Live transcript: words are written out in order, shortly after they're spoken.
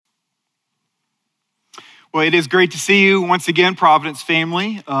Well, it is great to see you once again, Providence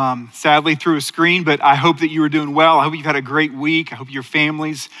family, sadly through a screen, but I hope that you are doing well. I hope you've had a great week. I hope your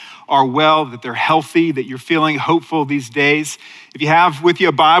families are well, that they're healthy, that you're feeling hopeful these days. If you have with you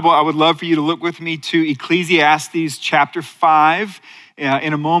a Bible, I would love for you to look with me to Ecclesiastes chapter 5.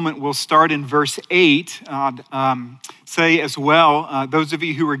 In a moment, we'll start in verse 8. Say as well, those of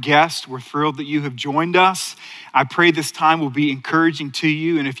you who are guests, we're thrilled that you have joined us. I pray this time will be encouraging to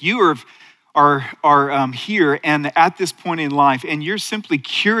you. And if you are here and at this point in life and you're simply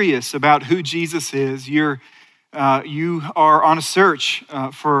curious about who Jesus is, you are on a search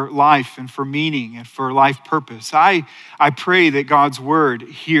for life and for meaning and for life purpose. I pray that God's word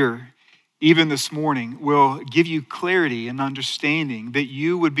here, even this morning, will give you clarity and understanding, that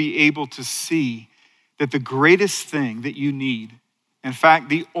you would be able to see that the greatest thing that you need, in fact,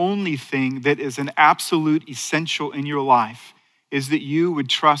 the only thing that is an absolute essential in your life, is that you would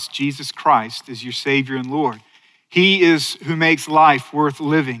trust Jesus Christ as your Savior and Lord. He is who makes life worth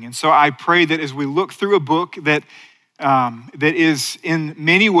living. And so I pray that as we look through a book that is in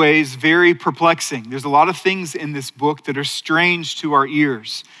many ways very perplexing, there's a lot of things in this book that are strange to our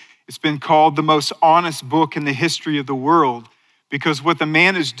ears. It's been called the most honest book in the history of the world, because what the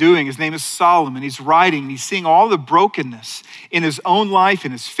man is doing, his name is Solomon, he's writing, he's seeing all the brokenness in his own life,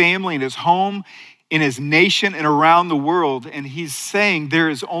 in his family, in his home, in his nation, and around the world. And he's saying there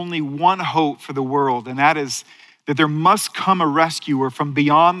is only one hope for the world, and that is that there must come a rescuer from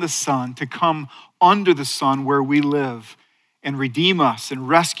beyond the sun to come under the sun where we live and redeem us and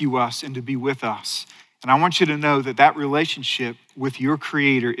rescue us and to be with us. And I want you to know that that relationship with your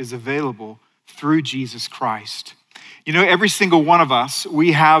Creator is available through Jesus Christ. You know, every single one of us,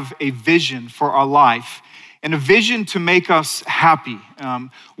 we have a vision for our life, and a vision to make us happy.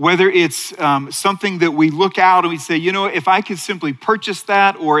 Whether it's something that we look out and we say, you know, if I could simply purchase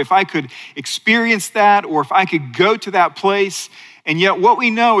that, or if I could experience that, or if I could go to that place. And yet what we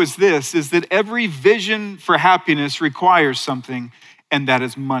know is this, is that every vision for happiness requires something, and that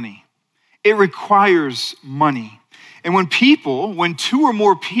is money. It requires money. And when two or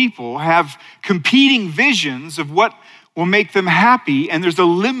more people have competing visions of what will make them happy, and there's a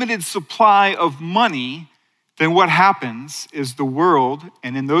limited supply of money, then what happens is the world,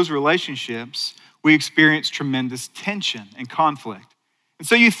 and in those relationships, we experience tremendous tension and conflict. And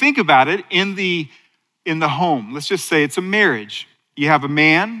so you think about it in the home. Let's just say it's a marriage. You have a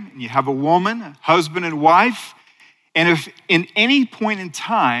man and you have a woman, a husband and wife, and if in any point in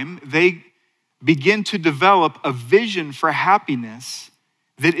time they begin to develop a vision for happiness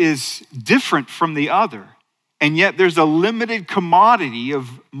that is different from the other, and yet there's a limited commodity of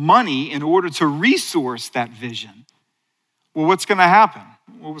money in order to resource that vision, well, what's going to happen?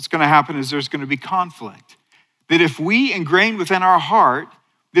 Well, what's going to happen is there's going to be conflict. That if we ingrain within our heart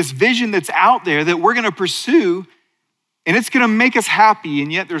this vision that's out there that we're going to pursue, and it's going to make us happy,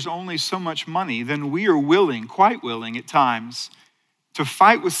 and yet there's only so much money, then we are willing, quite willing at times, to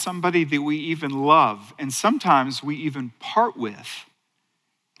fight with somebody that we even love, and sometimes we even part with,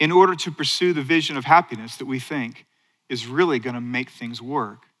 in order to pursue the vision of happiness that we think is really going to make things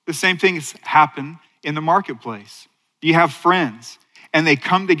work. The same thing has happened in the marketplace. You have friends, and they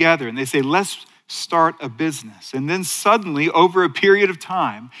come together and they say, let's start a business. And then suddenly, over a period of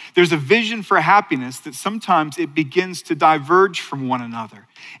time, there's a vision for happiness that sometimes it begins to diverge from one another.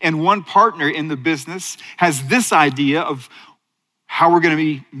 And one partner in the business has this idea of how we're going to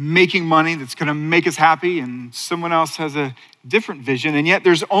be making money that's going to make us happy, and someone else has a different vision, and yet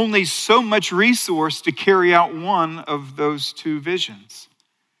there's only so much resource to carry out one of those two visions.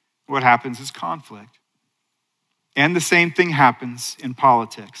 What happens is conflict. And the same thing happens in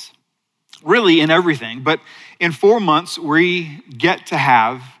politics. Really in everything, but in 4 months, we get to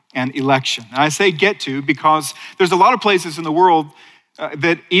have an election. And I say get to because there's a lot of places in the world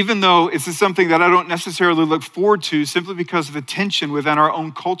that even though this is something that I don't necessarily look forward to simply because of the tension within our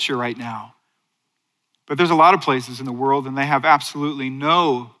own culture right now. But there's a lot of places in the world and they have absolutely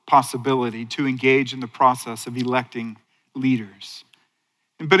no possibility to engage in the process of electing leaders.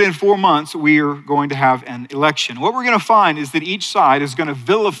 But in 4 months, we are going to have an election. What we're going to find is that each side is going to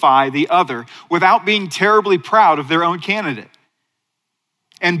vilify the other without being terribly proud of their own candidate.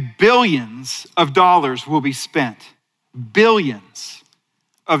 And billions of dollars will be spent. Billions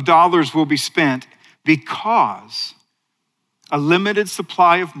of dollars will be spent because a limited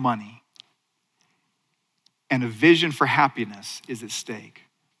supply of money and a vision for happiness is at stake.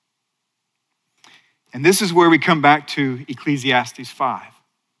 And this is where we come back to Ecclesiastes 5.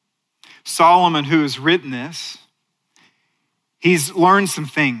 Solomon, who has written this, he's learned some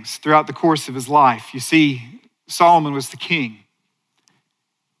things throughout the course of his life. You see, Solomon was the king.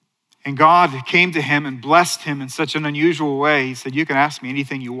 And God came to him and blessed him in such an unusual way. He said, you can ask me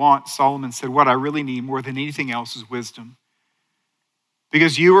anything you want. Solomon said, what I really need more than anything else is wisdom.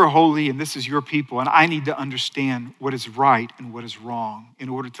 Because you are holy and this is your people, and I need to understand what is right and what is wrong in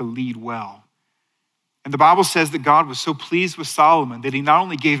order to lead well. And the Bible says that God was so pleased with Solomon that he not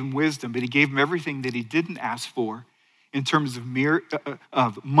only gave him wisdom, but he gave him everything that he didn't ask for in terms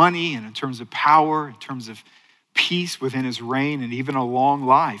of money and in terms of power, in terms of peace within his reign, and even a long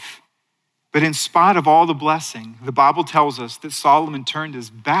life. But in spite of all the blessing, the Bible tells us that Solomon turned his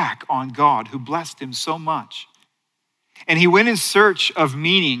back on God, who blessed him so much. And he went in search of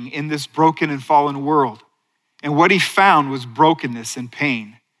meaning in this broken and fallen world. And what he found was brokenness and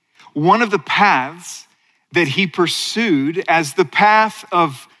pain. One of the paths that he pursued as the path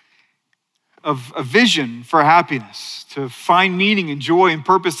of a vision for happiness, to find meaning and joy and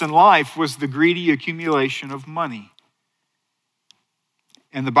purpose in life, was the greedy accumulation of money.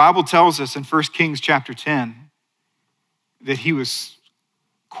 And the Bible tells us in 1 Kings chapter 10 that he was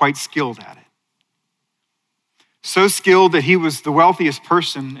quite skilled at it. So skilled that he was the wealthiest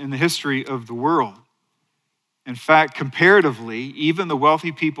person in the history of the world. In fact, comparatively, even the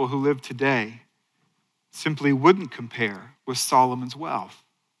wealthy people who live today simply wouldn't compare with Solomon's wealth.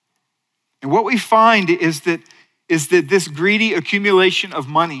 And what we find is that this greedy accumulation of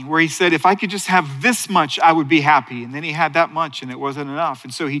money, where he said, if I could just have this much, I would be happy. And then he had that much and it wasn't enough.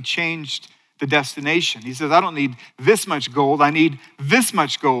 And so he changed the destination. He says, I don't need this much gold, I need this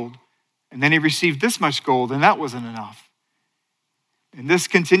much gold. And then he received this much gold and that wasn't enough. And this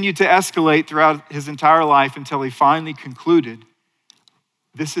continued to escalate throughout his entire life until he finally concluded,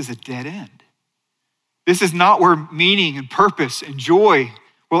 this is a dead end. This is not where meaning and purpose and joy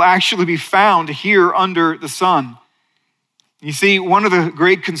will actually be found here under the sun. You see, one of the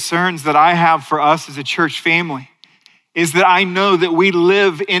great concerns that I have for us as a church family is that I know that we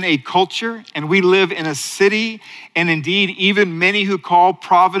live in a culture and we live in a city, and indeed even many who call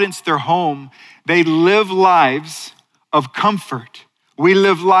Providence their home, they live lives of comfort. We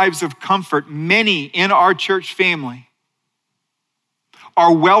live lives of comfort. Many in our church family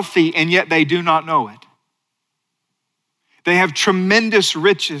are wealthy and yet they do not know it. They have tremendous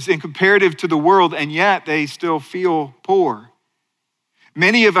riches in comparative to the world, and yet they still feel poor.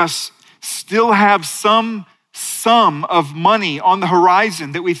 Many of us still have some sum of money on the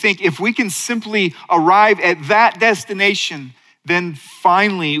horizon that we think if we can simply arrive at that destination, then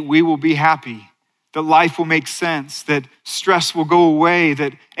finally we will be happy, that life will make sense, that stress will go away,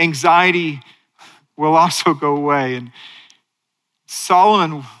 that anxiety will also go away. And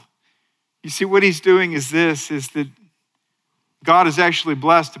Solomon, you see what he's doing is that God has actually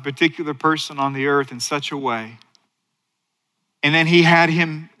blessed a particular person on the earth in such a way. And then he had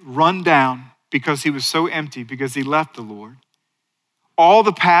him run down because he was so empty, because he left the Lord. All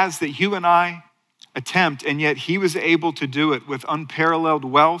the paths that you and I attempt, and yet he was able to do it with unparalleled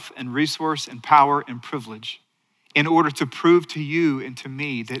wealth and resource and power and privilege in order to prove to you and to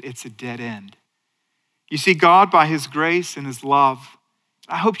me that it's a dead end. You see, God, by his grace and his love,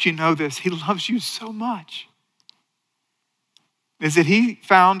 I hope you know this, he loves you so much, is that he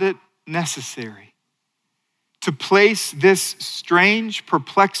found it necessary to place this strange,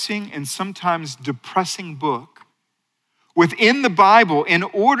 perplexing, and sometimes depressing book within the Bible in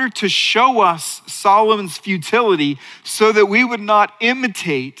order to show us Solomon's futility so that we would not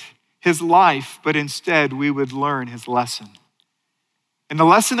imitate his life, but instead we would learn his lesson. And the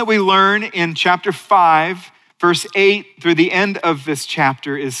lesson that we learn in chapter 5, verse 8 through the end of this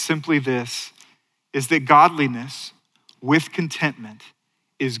chapter is simply this, is that godliness with contentment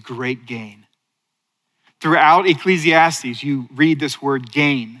is great gain. Throughout Ecclesiastes, you read this word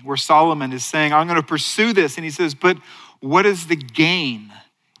gain, where Solomon is saying, I'm going to pursue this. And he says, but what is the gain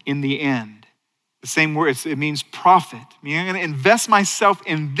in the end? The same word, it means profit. I mean, I'm going to invest myself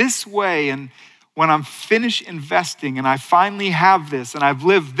in this way. And when I'm finished investing and I finally have this and I've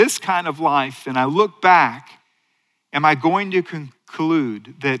lived this kind of life and I look back, am I going to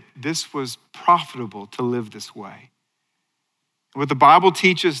conclude that this was profitable to live this way? What the Bible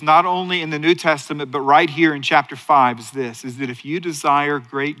teaches, not only in the New Testament, but right here in chapter 5 is this, is that if you desire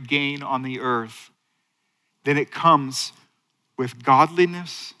great gain on the earth, then it comes with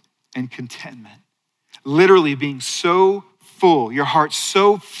godliness and contentment. Literally being so full, your heart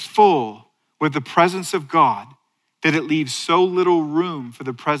so full with the presence of God that it leaves so little room for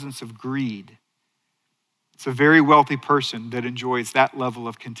the presence of greed. It's a very wealthy person that enjoys that level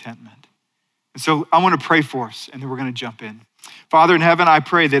of contentment. And so I want to pray for us, and then we're going to jump in. Father in heaven, I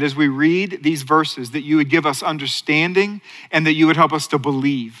pray that as we read these verses, that you would give us understanding and that you would help us to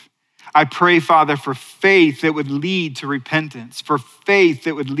believe. I pray, Father, for faith that would lead to repentance, for faith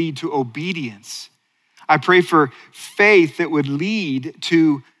that would lead to obedience. I pray for faith that would lead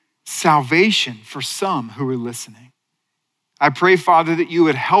to salvation for some who are listening. I pray, Father, that you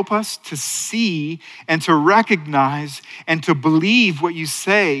would help us to see and to recognize and to believe what you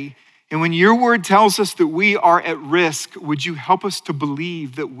say. And when your word tells us that we are at risk, would you help us to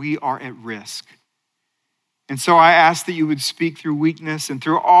believe that we are at risk? And so I ask that you would speak through weakness and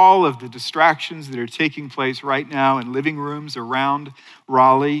through all of the distractions that are taking place right now in living rooms around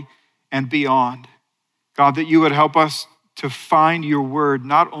Raleigh and beyond. God, that you would help us to find your word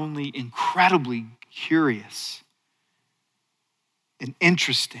not only incredibly curious and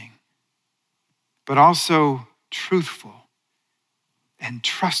interesting, but also truthful and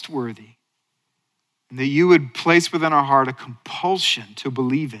trustworthy. And that you would place within our heart a compulsion to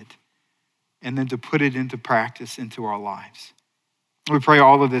believe it and then to put it into practice into our lives. We pray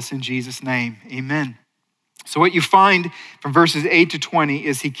all of this in Jesus' name, amen. So what you find from verses 8 to 20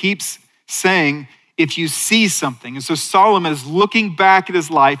 is he keeps saying, if you see something. And so Solomon is looking back at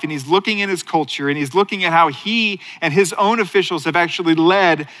his life and he's looking at his culture and he's looking at how he and his own officials have actually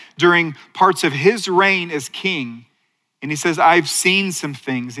led during parts of his reign as king. And he says, I've seen some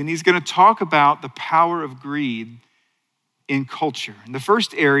things. And he's going to talk about the power of greed in culture. And the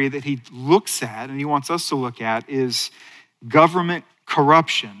first area that he looks at and he wants us to look at is government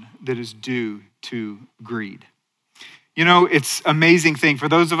corruption that is due to greed. You know, it's an amazing thing for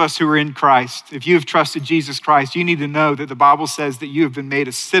those of us who are in Christ. If you have trusted Jesus Christ, you need to know that the Bible says that you have been made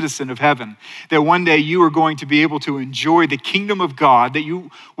a citizen of heaven, that one day you are going to be able to enjoy the kingdom of God, that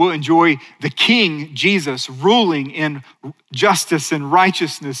you will enjoy the King, Jesus, ruling in justice and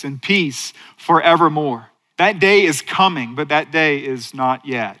righteousness and peace forevermore. That day is coming, but that day is not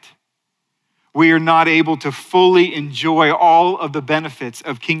yet. We are not able to fully enjoy all of the benefits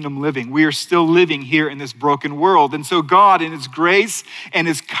of kingdom living. We are still living here in this broken world. And so God, in his grace and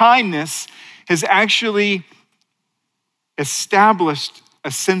his kindness, has actually established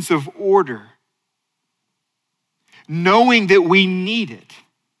a sense of order, knowing that we need it,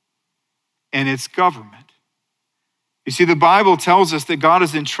 and it's government. You see, the Bible tells us that God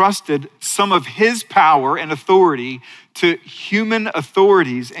has entrusted some of his power and authority to human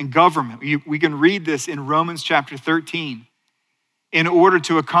authorities and government. We can read this in Romans chapter 13 in order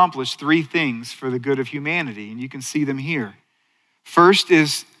to accomplish three things for the good of humanity, and you can see them here. First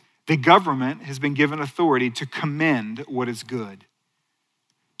is the government has been given authority to commend what is good,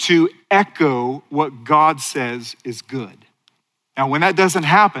 to echo what God says is good. Now, when that doesn't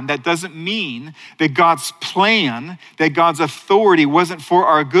happen, that doesn't mean that God's plan, that God's authority wasn't for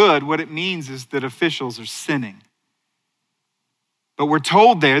our good. What it means is that officials are sinning. But we're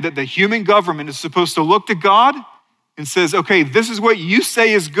told there that the human government is supposed to look to God and says, okay, this is what you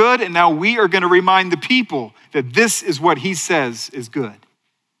say is good, and now we are going to remind the people that this is what he says is good.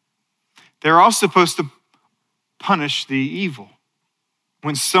 They're also supposed to punish the evil.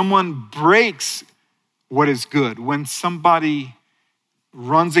 When someone breaks what is good, when somebody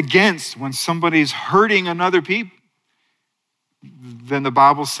runs against, when somebody's hurting another people, then the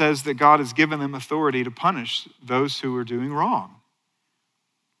Bible says that God has given them authority to punish those who are doing wrong.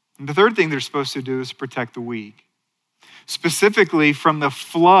 And the third thing they're supposed to do is protect the weak, specifically from the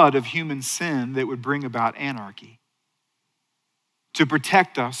flood of human sin that would bring about anarchy, to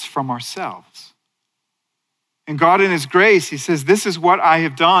protect us from ourselves. And God in his grace, he says, this is what I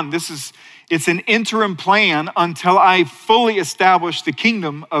have done. It's an interim plan until I fully establish the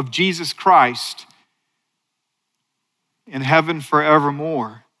kingdom of Jesus Christ in heaven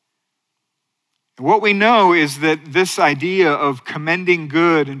forevermore. And what we know is that this idea of commending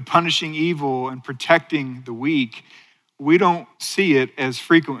good and punishing evil and protecting the weak, we don't see it as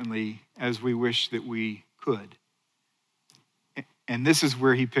frequently as we wish that we could. And this is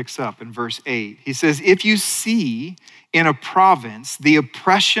where he picks up in verse 8. He says, if you see in a province the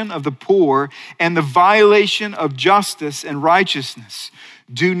oppression of the poor and the violation of justice and righteousness,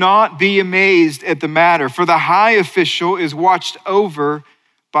 do not be amazed at the matter, for the high official is watched over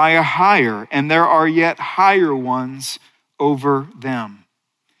by a higher, and there are yet higher ones over them.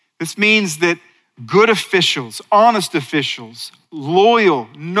 This means that good officials, honest officials, loyal,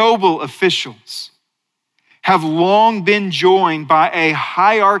 noble officials have long been joined by a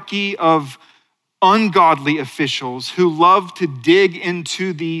hierarchy of ungodly officials who love to dig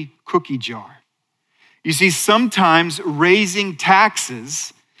into the cookie jar. You see, sometimes raising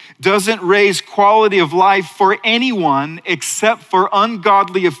taxes doesn't raise quality of life for anyone except for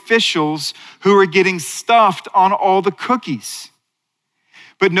ungodly officials who are getting stuffed on all the cookies.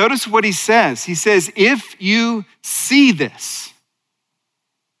 But notice what he says. He says, if you see this,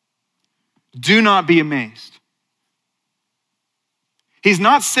 Do not be amazed. He's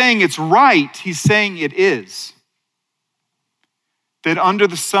not saying it's right, he's saying it is. That under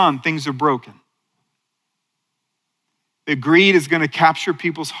the sun, things are broken. That greed is going to capture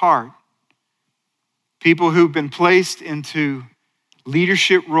people's heart. People who've been placed into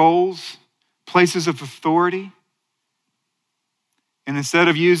leadership roles, places of authority, and instead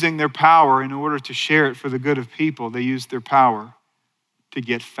of using their power in order to share it for the good of people, they use their power to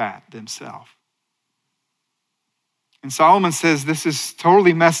get fat themselves. And Solomon says this is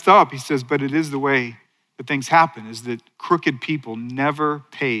totally messed up. He says, but it is the way that things happen, is that crooked people never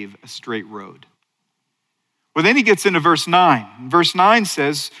pave a straight road. Well, then he gets into verse 9. Verse 9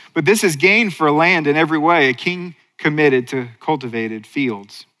 says, but this is gain for land in every way, a king committed to cultivated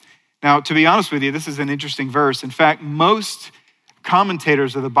fields. Now, to be honest with you, this is an interesting verse. In fact, most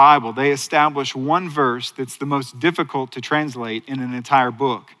commentators of the Bible, they establish one verse that's the most difficult to translate in an entire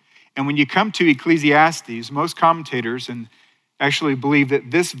book. And when you come to Ecclesiastes, most commentators and actually believe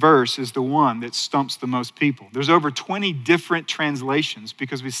that this verse is the one that stumps the most people. There's over 20 different translations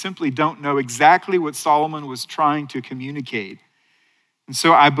because we simply don't know exactly what Solomon was trying to communicate. And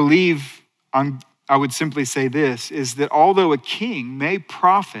so I believe, I would simply say this, is that although a king may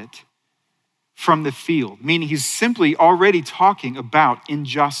profit from the field, meaning he's simply already talking about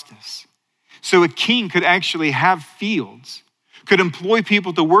injustice. So a king could actually have fields, could employ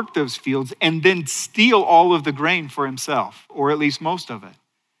people to work those fields and then steal all of the grain for himself, or at least most of it.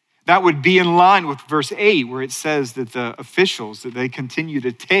 That would be in line with verse 8, where it says that the officials, that they continue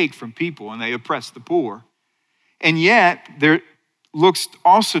to take from people and they oppress the poor. And yet, there looks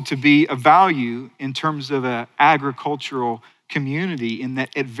also to be a value in terms of an agricultural community, in that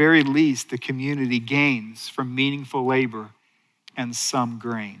at very least the community gains from meaningful labor and some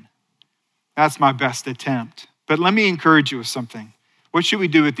grain. That's my best attempt. But let me encourage you with something. What should we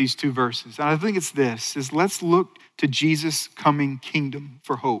do with these two verses? And I think it's this, is let's look to Jesus' coming kingdom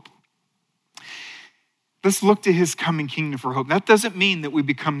for hope. Let's look to his coming kingdom for hope. That doesn't mean that we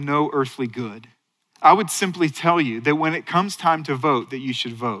become no earthly good. I would simply tell you that when it comes time to vote, that you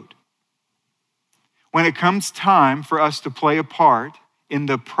should vote. When it comes time for us to play a part in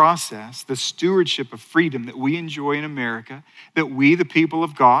the process, the stewardship of freedom that we enjoy in America, that we, the people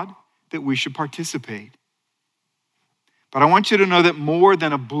of God, that we should participate. But I want you to know that more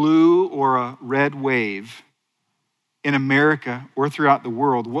than a blue or a red wave in America or throughout the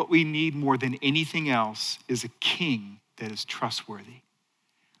world, what we need more than anything else is a king that is trustworthy,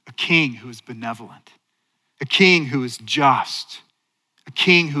 a king who is benevolent, a king who is just, a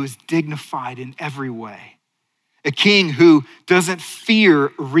king who is dignified in every way, a king who doesn't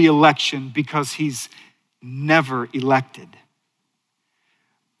fear re-election because he's never elected,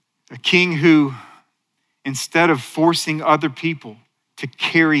 a king who, instead of forcing other people to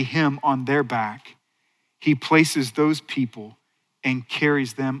carry him on their back, he places those people and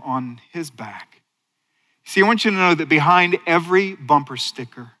carries them on his back. See, I want you to know that behind every bumper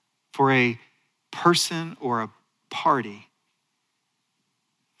sticker for a person or a party,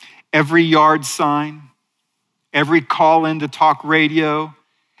 every yard sign, every call in to talk radio,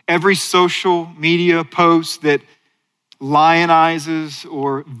 every social media post that lionizes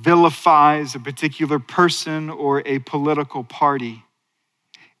or vilifies a particular person or a political party,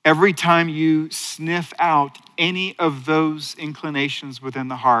 every time you sniff out any of those inclinations within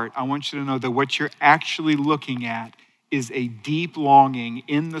the heart, I want you to know that what you're actually looking at is a deep longing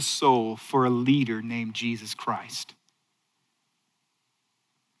in the soul for a leader named Jesus Christ.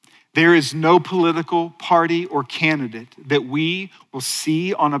 There is no political party or candidate that we will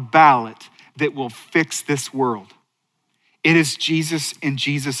see on a ballot that will fix this world. It is Jesus and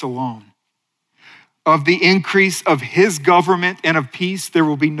Jesus alone. Of the increase of his government and of peace, there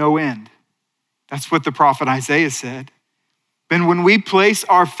will be no end. That's what the prophet Isaiah said. Then when we place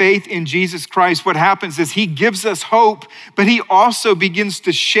our faith in Jesus Christ, what happens is he gives us hope, but he also begins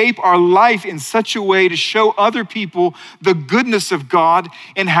to shape our life in such a way to show other people the goodness of God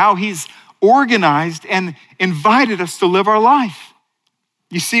and how he's organized and invited us to live our life.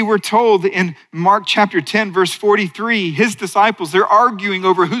 You see, we're told in Mark chapter 10, verse 43, his disciples, they're arguing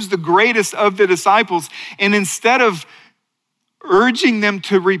over who's the greatest of the disciples. And instead of urging them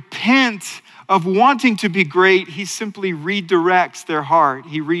to repent of wanting to be great, he simply redirects their heart.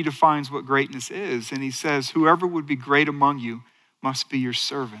 He redefines what greatness is. And he says, whoever would be great among you must be your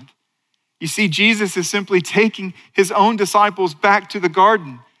servant. You see, Jesus is simply taking his own disciples back to the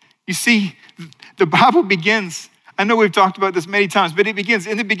garden. You see, the Bible begins I know we've talked about this many times, but it begins,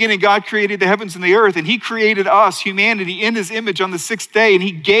 in the beginning, God created the heavens and the earth, and he created us, humanity, in his image on the sixth day, and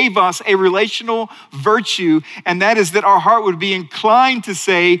he gave us a relational virtue, and that is that our heart would be inclined to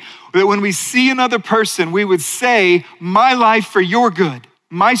say that when we see another person, we would say, my life for your good,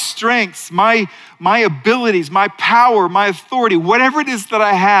 my strengths, my abilities, my power, my authority, whatever it is that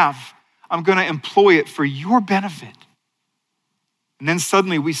I have, I'm gonna employ it for your benefit. And then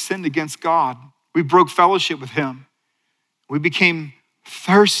suddenly we sinned against God. We broke fellowship with him. We became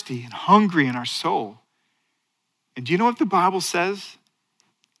thirsty and hungry in our soul. And do you know what the Bible says?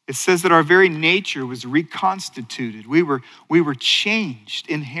 It says that our very nature was reconstituted. We were changed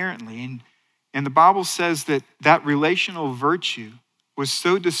inherently. And the Bible says that that relational virtue was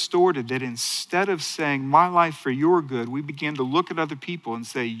so distorted that instead of saying, my life for your good, we began to look at other people and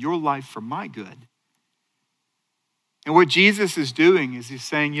say, your life for my good. And what Jesus is doing is he's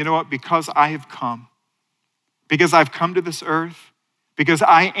saying, you know what, because I have come, because I've come to this earth, because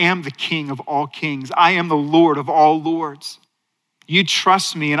I am the King of all kings, I am the Lord of all lords. You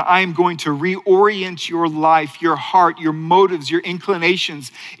trust me, and I am going to reorient your life, your heart, your motives, your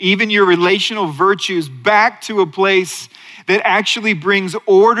inclinations, even your relational virtues back to a place that actually brings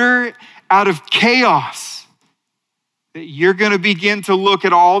order out of chaos. That you're going to begin to look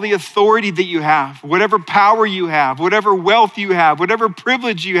at all the authority that you have, whatever power you have, whatever wealth you have, whatever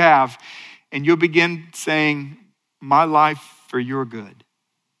privilege you have, and you'll begin saying, my life for your good.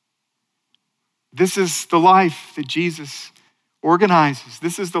 This is the life that Jesus organizes.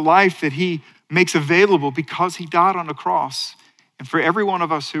 This is the life that he makes available because he died on the cross. And for every one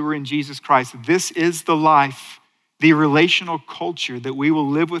of us who are in Jesus Christ, this is the life, the relational culture that we will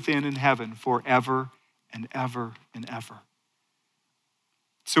live within in heaven forever and ever and ever.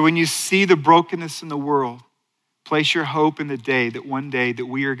 So when you see the brokenness in the world, place your hope in the day that one day that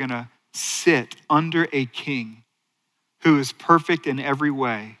we are going to sit under a king who is perfect in every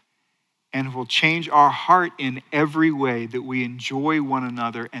way and will change our heart in every way, that we enjoy one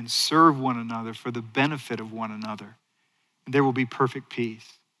another and serve one another for the benefit of one another. And there will be perfect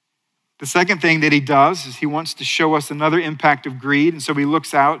peace. The second thing that he does is he wants to show us another impact of greed. And so he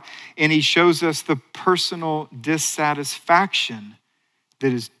looks out and he shows us the personal dissatisfaction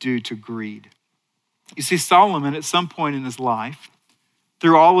that is due to greed. You see, Solomon at some point in his life,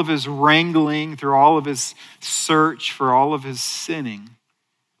 through all of his wrangling, through all of his search, for all of his sinning,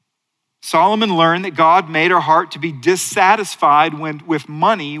 Solomon learned that God made our heart to be dissatisfied with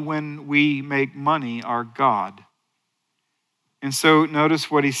money when we make money our God. And so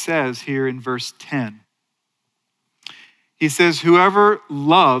notice what he says here in verse 10. He says, whoever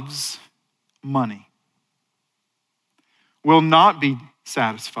loves money will not be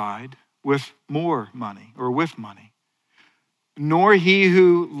satisfied with more money or with money, nor he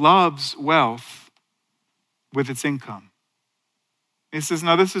who loves wealth with its income. He says,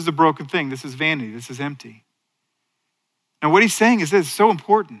 no, this is a broken thing. This is vanity. This is empty. Now, what he's saying is this, so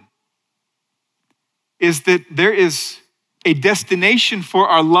important, is that there is a destination for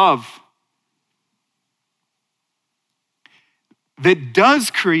our love that does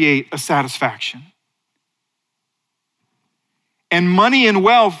create a satisfaction. And money and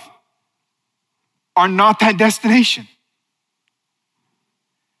wealth are not that destination.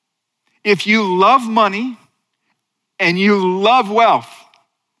 If you love money and you love wealth,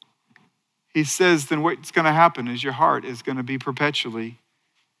 he says, then what's going to happen is your heart is going to be perpetually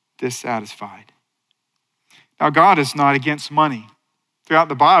dissatisfied. Now, God is not against money. Throughout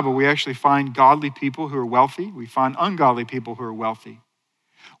the Bible, we actually find godly people who are wealthy. We find ungodly people who are wealthy.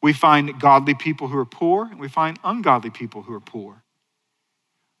 We find godly people who are poor, and we find ungodly people who are poor.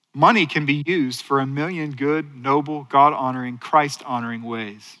 Money can be used for a million good, noble, God-honoring, Christ-honoring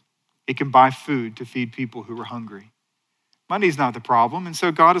ways. It can buy food to feed people who are hungry. Money is not the problem, and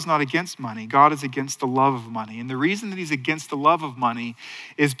so God is not against money. God is against the love of money. And the reason that he's against the love of money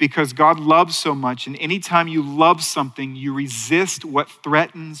is because God loves so much, and anytime you love something, you resist what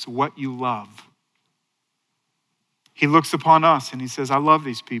threatens what you love. He looks upon us and he says, I love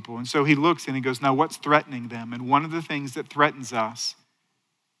these people. And so he looks and he goes, now what's threatening them? And one of the things that threatens us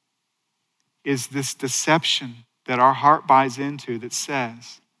is this deception that our heart buys into that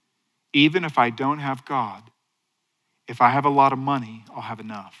says, even if I don't have God, if I have a lot of money, I'll have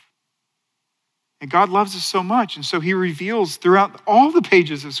enough. And God loves us so much. And so he reveals throughout all the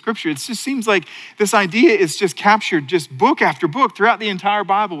pages of Scripture, it just seems like this idea is just captured just book after book throughout the entire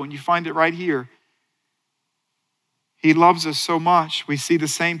Bible, and you find it right here. He loves us so much. We see the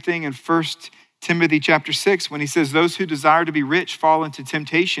same thing in 1 Timothy chapter 6, when he says, those who desire to be rich fall into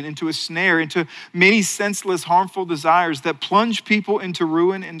temptation, into a snare, into many senseless, harmful desires that plunge people into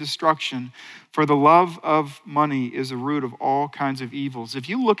ruin and destruction. For the love of money is a root of all kinds of evils. If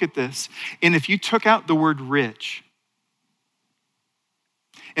you look at this, and if you took out the word rich,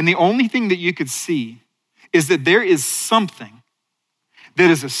 and the only thing that you could see is that there is something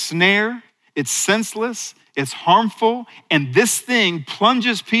that is a snare, it's senseless, it's harmful, and this thing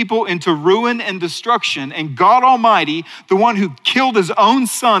plunges people into ruin and destruction. And God Almighty, the one who killed his own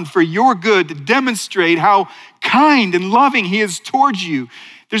son for your good to demonstrate how kind and loving he is towards you,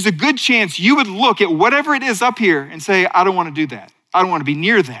 there's a good chance you would look at whatever it is up here and say, I don't want to do that. I don't want to be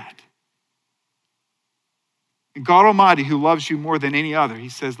near that. And God Almighty, who loves you more than any other, he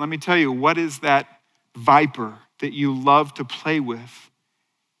says, let me tell you, what is that viper that you love to play with?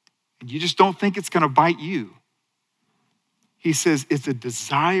 And you just don't think it's going to bite you. He says it's a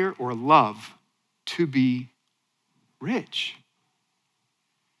desire or love to be rich.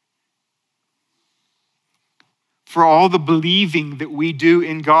 For all the believing that we do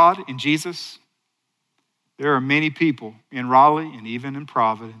in God, in Jesus, there are many people in Raleigh and even in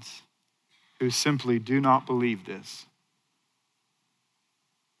Providence who simply do not believe this.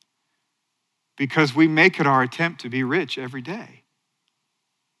 Because we make it our attempt to be rich every day.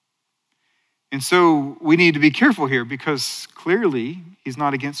 And so we need to be careful here because clearly he's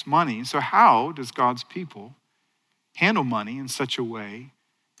not against money. So how does God's people handle money in such a way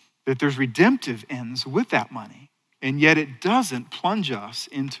that there's redemptive ends with that money, and yet it doesn't plunge us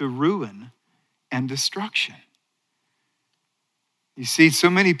into ruin and destruction? You see, so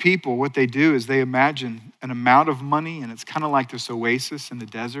many people, what they do is they imagine an amount of money, and it's kind of like this oasis in the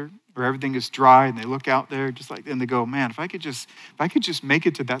desert where everything is dry, and they look out there just like, and they go, man, if I could just make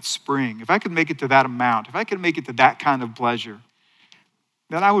it to that spring, if I could make it to that amount, if I could make it to that kind of pleasure,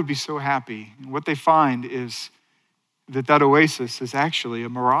 then I would be so happy. And what they find is that oasis is actually a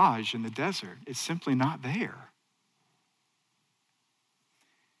mirage in the desert. It's simply not there.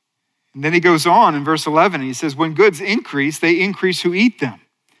 And then he goes on in verse 11, and he says, when goods increase, they increase who eat them.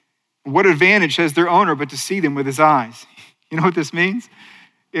 What advantage has their owner but to see them with his eyes? You know what this means?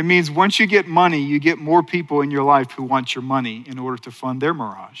 It means once you get money, you get more people in your life who want your money in order to fund their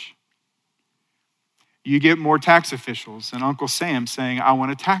mirage. You get more tax officials and Uncle Sam saying, I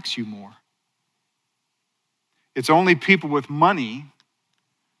want to tax you more. It's only people with money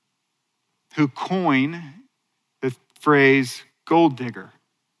who coin the phrase gold digger.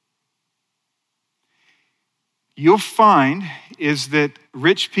 You'll find is that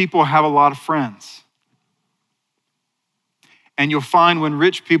rich people have a lot of friends. And you'll find when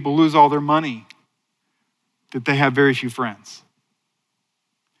rich people lose all their money that they have very few friends.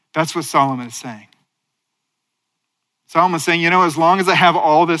 That's what Solomon is saying. Solomon's saying, as long as I have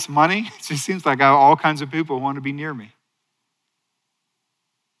all this money, it just seems like I have all kinds of people who want to be near me.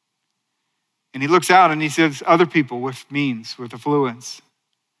 And he looks out and he says, other people with means, with affluence.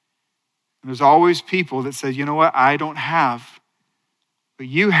 And there's always people that say, you know what, I don't have, but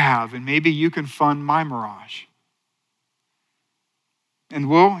you have, and maybe you can fund my mirage. And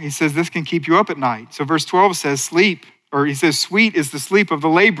he says, this can keep you up at night. So verse 12 says, sweet is the sleep of the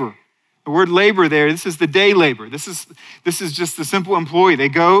laborer. The word labor there, this is the day labor. This is just the simple employee. They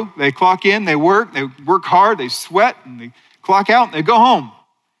go, they clock in, they work hard, they sweat, and they clock out, and they go home.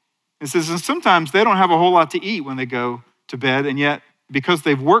 It says, and sometimes they don't have a whole lot to eat when they go to bed, and yet because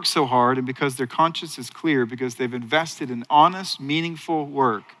they've worked so hard and because their conscience is clear, because they've invested in honest, meaningful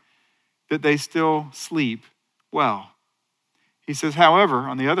work, that they still sleep well. He says, however,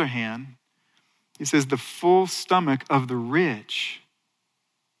 on the other hand, he says the full stomach of the rich,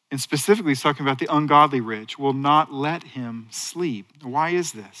 and specifically he's talking about the ungodly rich, will not let him sleep. Why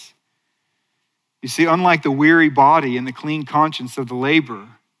is this? You see, unlike the weary body and the clean conscience of the laborer,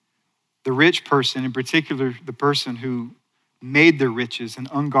 the rich person, in particular the person who made their riches in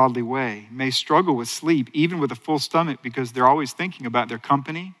an ungodly way, may struggle with sleep, even with a full stomach, because they're always thinking about their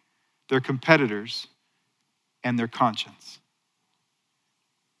company, their competitors, and their conscience.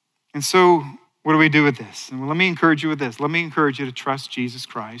 And so, what do we do with this? And let me encourage you with this. Let me encourage you to trust Jesus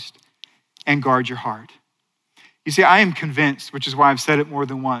Christ and guard your heart. You see, I am convinced, which is why I've said it more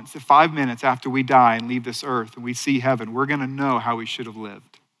than once, that 5 minutes after we die and leave this earth and we see heaven, we're going to know how we should have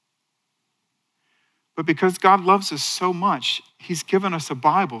lived. But because God loves us so much, he's given us a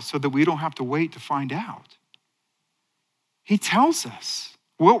Bible so that we don't have to wait to find out. He tells us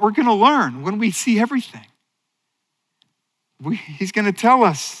what we're going to learn when we see everything. He's going to tell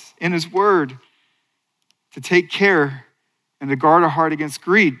us in his word to take care and to guard our heart against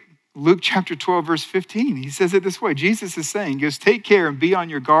greed. Luke chapter 12, verse 15, he says it this way. Jesus is saying, he goes, take care and be on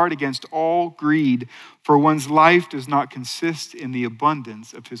your guard against all greed, for one's life does not consist in the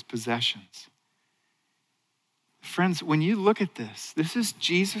abundance of his possessions. Friends, when you look at this is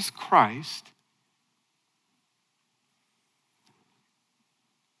Jesus Christ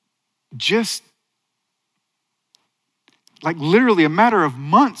just like literally a matter of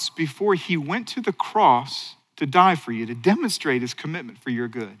months before he went to the cross to die for you, to demonstrate his commitment for your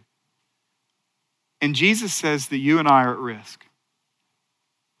good. And Jesus says that you and I are at risk.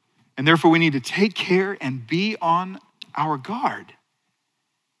 And therefore we need to take care and be on our guard.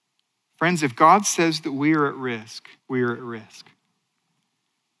 Friends, if God says that we are at risk, we are at risk.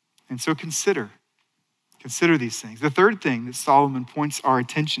 And so consider these things. The third thing that Solomon points our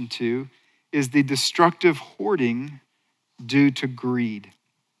attention to is the destructive hoarding due to greed.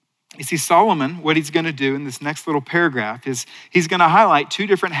 You see, Solomon, what he's going to do in this next little paragraph is he's going to highlight two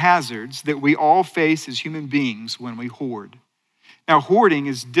different hazards that we all face as human beings when we hoard. Now, hoarding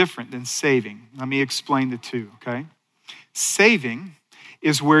is different than saving. Let me explain the two, okay? Saving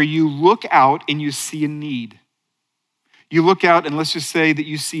is where you look out and you see a need. You look out and let's just say that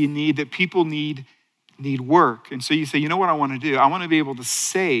you see a need, that people need work. And so you say, you know what I want to do? I want to be able to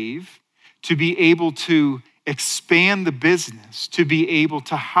save, to be able to expand the business, to be able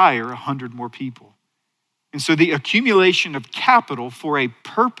to hire 100 more people. And so the accumulation of capital for a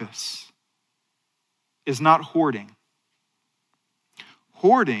purpose is not hoarding.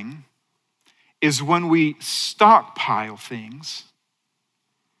 Hoarding is when we stockpile things,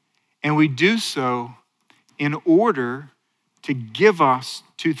 and we do so in order to give us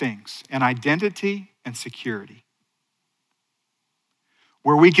two things, an identity and security.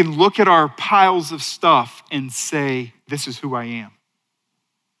 Where we can look at our piles of stuff and say, this is who I am.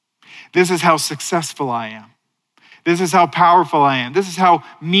 This is how successful I am. This is how powerful I am. This is how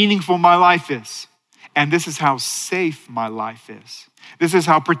meaningful my life is. And this is how safe my life is. This is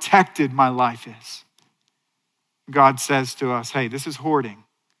how protected my life is. God says to us, hey, this is hoarding.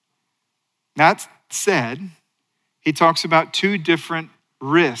 That said, he talks about two different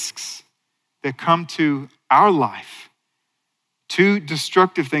risks that come to our life. Two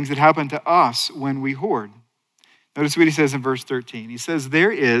destructive things that happen to us when we hoard. Notice what he says in verse 13. He says,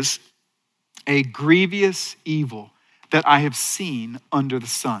 there is a grievous evil that I have seen under the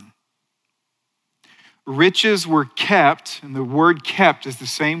sun. Riches were kept, and the word kept is the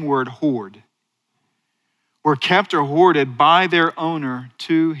same word hoard. Were kept or hoarded by their owner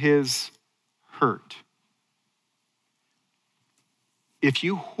to his hurt. If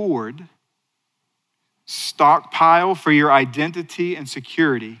you hoard, stockpile for your identity and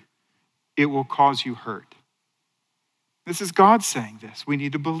security, it will cause you hurt. This is God saying this. We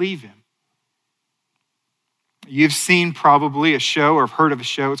need to believe him. You've seen probably a show or have heard of a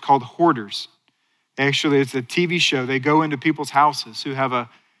show. It's called Hoarders. Actually, it's a TV show. They go into people's houses who have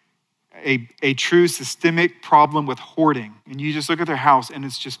a true systemic problem with hoarding. And you just look at their house and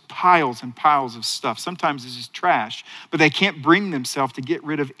it's just piles and piles of stuff. Sometimes it's just trash, but they can't bring themselves to get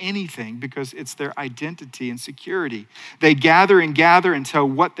rid of anything because it's their identity and security. They gather and gather until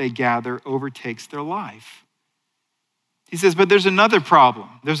what they gather overtakes their life. He says, but there's another problem.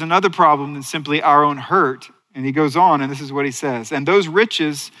 There's another problem than simply our own hurt. And he goes on, and this is what he says. And those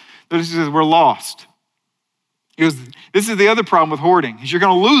riches, were lost. He goes, this is the other problem with hoarding, is you're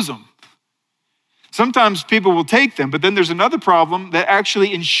going to lose them. Sometimes people will take them, but then there's another problem that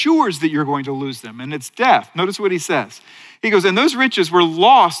actually ensures that you're going to lose them, and it's death. Notice what he says. He goes, and those riches were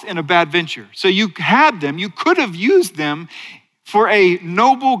lost in a bad venture. So you had them, you could have used them for a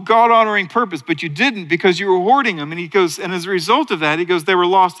noble, God-honoring purpose, but you didn't because you were hoarding them. And he goes, and as a result of that, he goes, they were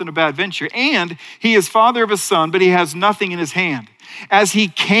lost in a bad venture. And he is father of a son, but he has nothing in his hand. As he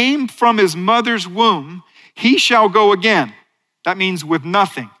came from his mother's womb, he shall go again. That means with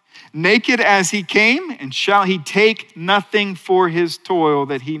nothing. Naked as he came, and shall he take nothing for his toil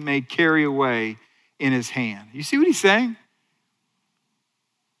that he may carry away in his hand. You see what he's saying?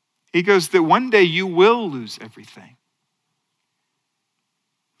 He goes that one day you will lose everything.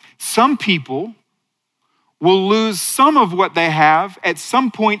 Some people will lose some of what they have at some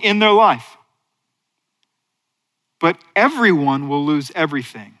point in their life. But everyone will lose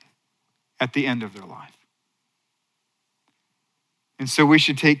everything at the end of their life. And so we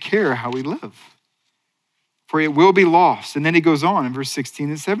should take care of how we live, for it will be lost. And then he goes on in verse 16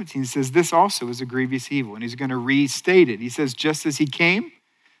 and 17, he says, this also is a grievous evil. And he's going to restate it. He says, just as he came,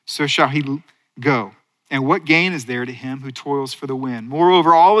 so shall he go. And what gain is there to him who toils for the wind?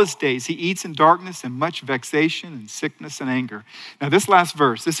 Moreover, all his days he eats in darkness and much vexation and sickness and anger. Now this last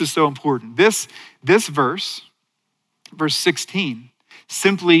verse, this is so important. This verse, verse 16,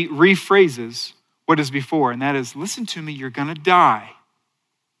 simply rephrases what is before, and that is, listen to me, you're gonna die,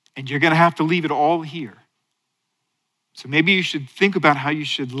 and you're gonna have to leave it all here. So maybe you should think about how you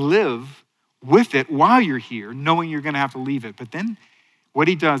should live with it while you're here, knowing you're gonna have to leave it. But then what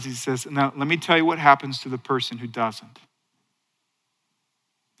he does, he says, now let me tell you what happens to the person who doesn't.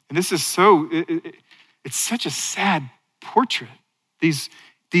 And this is it's such a sad portrait, these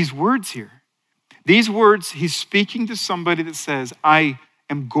words here. These words, he's speaking to somebody that says, I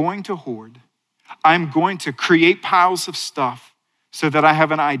am going to hoard. I'm going to create piles of stuff so that I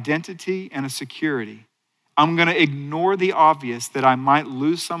have an identity and a security. I'm going to ignore the obvious that I might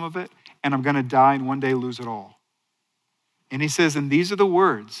lose some of it, and I'm going to die and one day lose it all. And he says, and these are the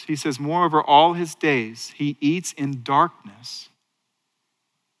words. He says, moreover, all his days he eats in darkness,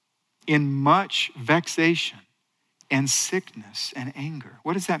 in much vexation and sickness and anger.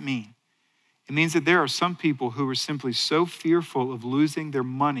 What does that mean? It means that there are some people who are simply so fearful of losing their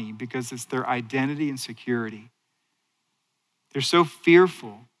money because it's their identity and security. They're so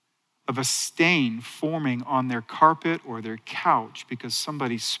fearful of a stain forming on their carpet or their couch because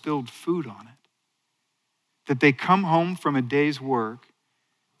somebody spilled food on it, that they come home from a day's work,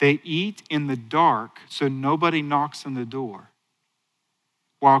 they eat in the dark so nobody knocks on the door,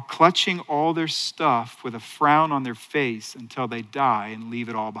 while clutching all their stuff with a frown on their face until they die and leave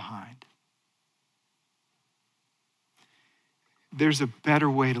it all behind. There's a better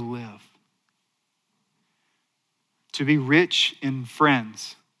way to live. To be rich in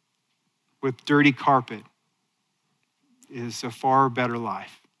friends with dirty carpet is a far better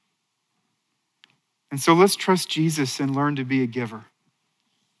life. And so let's trust Jesus and learn to be a giver.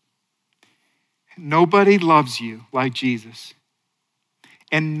 Nobody loves you like Jesus.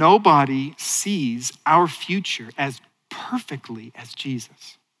 And nobody sees our future as perfectly as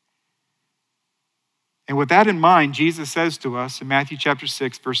Jesus. And with that in mind, Jesus says to us in Matthew chapter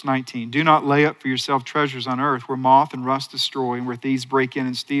 6, verse 19, do not lay up for yourself treasures on earth where moth and rust destroy and where thieves break in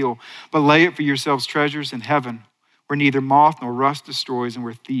and steal, but lay up for yourselves treasures in heaven where neither moth nor rust destroys and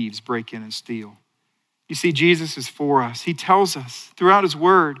where thieves break in and steal. You see, Jesus is for us. He tells us throughout his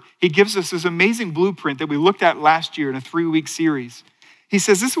word, he gives us this amazing blueprint that we looked at last year in a 3-week series. He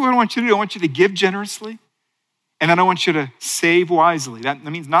says, this is what I want you to do. I want you to give generously, and then I want you to save wisely. That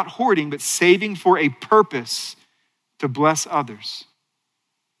means not hoarding, but saving for a purpose to bless others.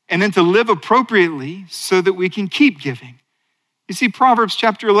 And then to live appropriately so that we can keep giving. You see, Proverbs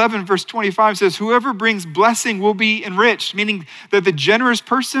chapter 11, verse 25 says, whoever brings blessing will be enriched, meaning that the generous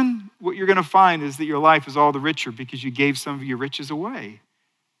person, what you're going to find is that your life is all the richer because you gave some of your riches away.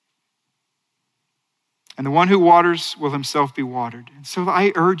 And the one who waters will himself be watered. And so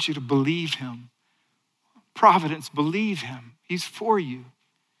I urge you to believe him. Providence, believe him. He's for you.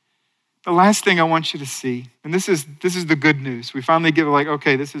 The last thing I want you to see, and this is the good news. We finally get like,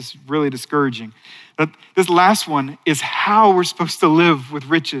 okay, this is really discouraging. But this last one is how we're supposed to live with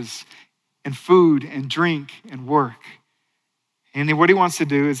riches and food and drink and work. And what he wants to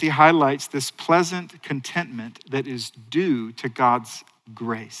do is he highlights this pleasant contentment that is due to God's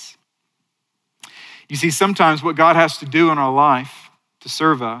grace. You see, sometimes what God has to do in our life to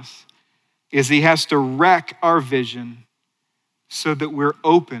serve us is he has to wreck our vision so that we're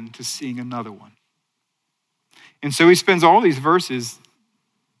open to seeing another one. And so he spends all these verses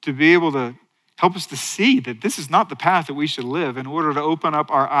to be able to help us to see that this is not the path that we should live in order to open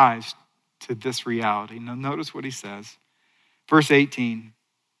up our eyes to this reality. Now notice what he says. Verse 18,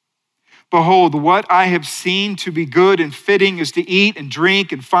 behold, what I have seen to be good and fitting is to eat and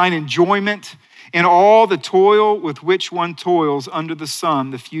drink and find enjoyment in all the toil with which one toils under the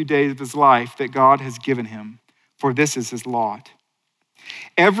sun the few days of his life that God has given him, for this is his lot.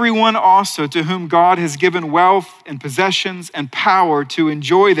 Everyone also to whom God has given wealth and possessions and power to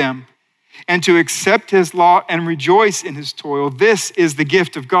enjoy them and to accept his lot and rejoice in his toil, this is the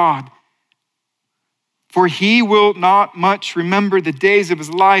gift of God. For he will not much remember the days of his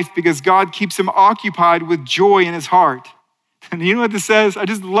life because God keeps him occupied with joy in his heart. And you know what this says? I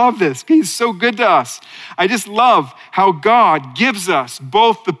just love this. He's so good to us. I just love how God gives us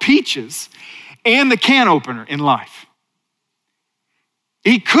both the peaches and the can opener in life.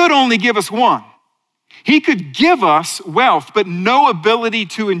 He could only give us one. He could give us wealth, but no ability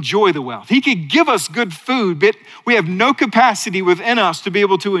to enjoy the wealth. He could give us good food, but we have no capacity within us to be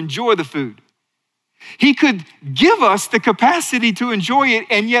able to enjoy the food. He could give us the capacity to enjoy it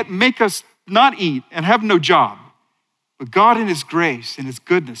and yet make us not eat and have no job. But God in his grace and his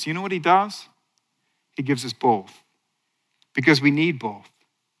goodness, you know what he does? He gives us both because we need both.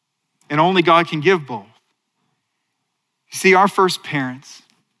 And only God can give both. You see, our first parents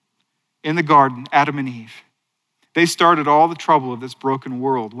in the garden, Adam and Eve, They started all the trouble of this broken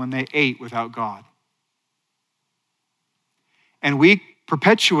world when they ate without God. And we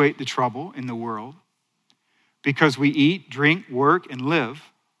perpetuate the trouble in the world because we eat, drink, work, and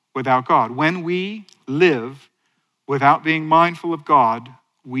live without God. When we live without being mindful of God,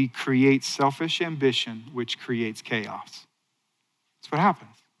 we create selfish ambition, which creates chaos. That's what happens.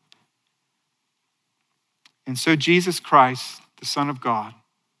 And so Jesus Christ, the Son of God,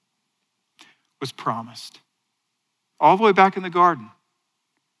 was promised all the way back in the garden.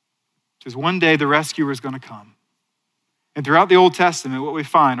 Because one day the rescuer is going to come. And throughout the Old Testament, what we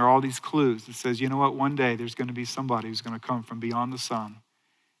find are all these clues that says, you know what, one day there's going to be somebody who's going to come from beyond the sun.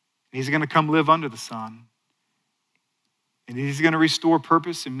 He's going to come live under the sun. And he's going to restore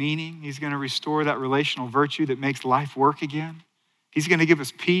purpose and meaning. He's going to restore that relational virtue that makes life work again. He's going to give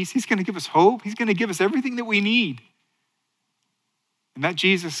us peace. He's going to give us hope. He's going to give us everything that we need. And that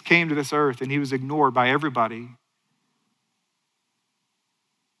Jesus came to this earth and he was ignored by everybody.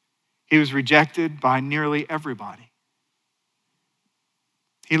 He was rejected by nearly everybody.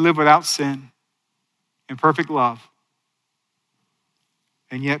 He lived without sin, in perfect love.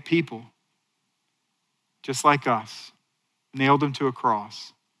 And yet people, just like us, nailed him to a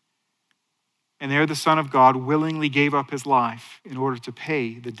cross. And there the Son of God willingly gave up his life in order to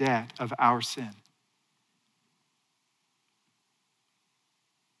pay the debt of our sin.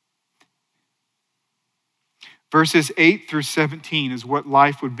 Verses 8 through 17 is what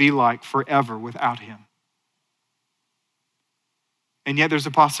life would be like forever without him. And yet there's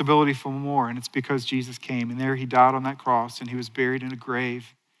a possibility for more, and it's because Jesus came, and there he died on that cross, and he was buried in a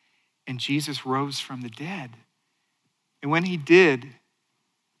grave, and Jesus rose from the dead. And when he did,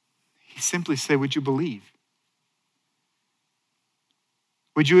 he simply said, would you believe?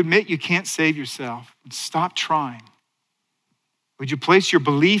 Would you admit you can't save yourself and stop trying? Would you place your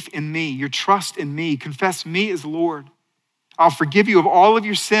belief in me, your trust in me, confess me as Lord? I'll forgive you of all of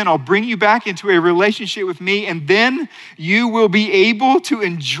your sin. I'll bring you back into a relationship with me, and then you will be able to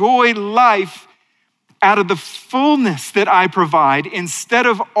enjoy life out of the fullness that I provide instead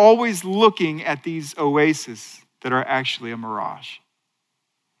of always looking at these oases that are actually a mirage.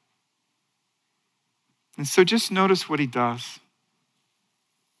 And so just notice what he does.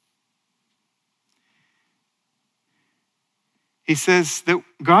 He says that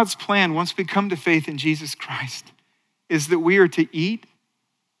God's plan, once we come to faith in Jesus Christ, is that we are to eat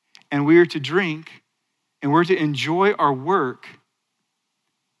and we are to drink and we're to enjoy our work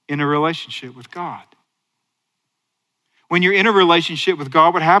in a relationship with God. When you're in a relationship with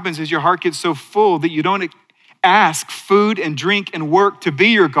God, what happens is your heart gets so full that you don't ask food and drink and work to be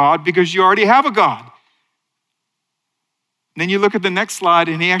your God because you already have a God. And then you look at the next slide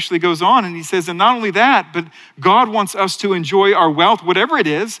and he actually goes on and he says, and not only that, but God wants us to enjoy our wealth, whatever it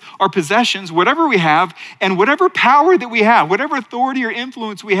is, our possessions, whatever we have, and whatever power that we have, whatever authority or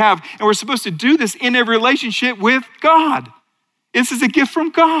influence we have. And we're supposed to do this in a relationship with God. This is a gift from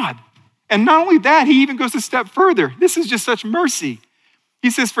God. And not only that, he even goes a step further. This is just such mercy. He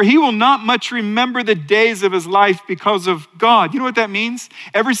says, for he will not much remember the days of his life because of God. You know what that means?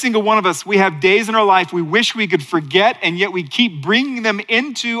 Every single one of us, we have days in our life we wish we could forget, and yet we keep bringing them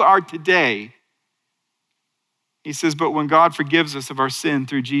into our today. He says, but when God forgives us of our sin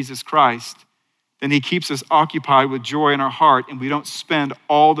through Jesus Christ, then he keeps us occupied with joy in our heart, and we don't spend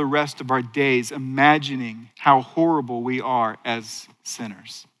all the rest of our days imagining how horrible we are as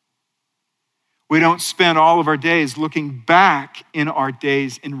sinners. We don't spend all of our days looking back in our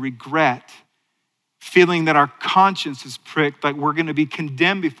days in regret, feeling that our conscience is pricked, like we're going to be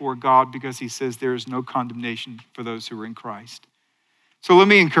condemned before God because he says there is no condemnation for those who are in Christ. So let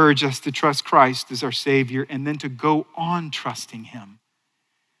me encourage us to trust Christ as our Savior and then to go on trusting him.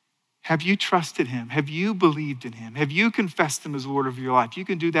 Have you trusted him? Have you believed in him? Have you confessed him as Lord of your life? You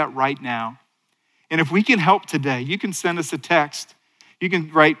can do that right now. And if we can help today, you can send us a text. You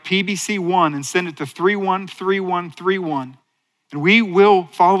can write PBC1 and send it to 313131. And we will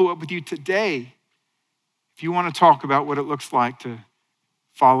follow up with you today if you want to talk about what it looks like to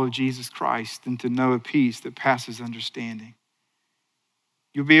follow Jesus Christ and to know a peace that passes understanding.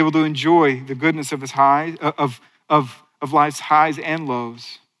 You'll be able to enjoy the goodness of his highs, of life's highs and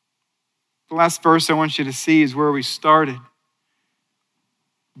lows. The last verse I want you to see is where we started.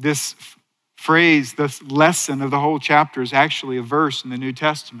 This phrase, this lesson of the whole chapter is actually a verse in the New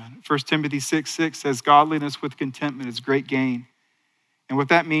Testament. 1 Timothy 6:6 says, godliness with contentment is great gain. And what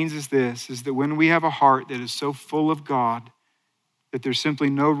that means is this, is that when we have a heart that is so full of God that there's simply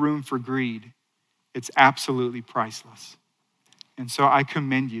no room for greed, it's absolutely priceless. And so I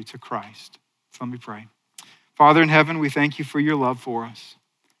commend you to Christ. So let me pray. Father in heaven, we thank you for your love for us.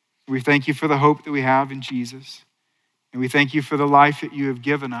 We thank you for the hope that we have in Jesus. And we thank you for the life that you have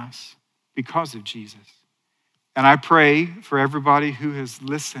given us because of Jesus. And I pray for everybody who has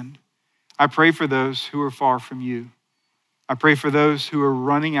listened. I pray for those who are far from you. I pray for those who are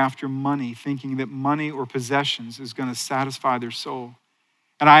running after money, thinking that money or possessions is going to satisfy their soul.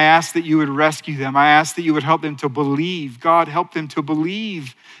 And I ask that you would rescue them. I ask that you would help them to believe. God, help them to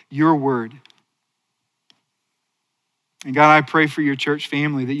believe your word. And God, I pray for your church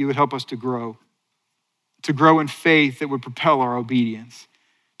family that you would help us to grow in faith that would propel our obedience,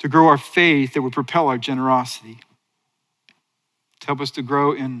 to grow our faith that would propel our generosity, to help us to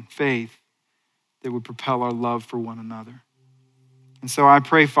grow in faith that would propel our love for one another. And so I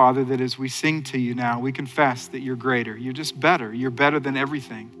pray, Father, that as we sing to you now, we confess that you're greater. You're just better. You're better than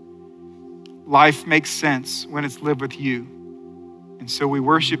everything. Life makes sense when it's lived with you. And so we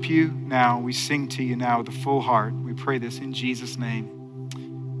worship you now. We sing to you now with a full heart. We pray this in Jesus' name.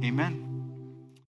 Amen.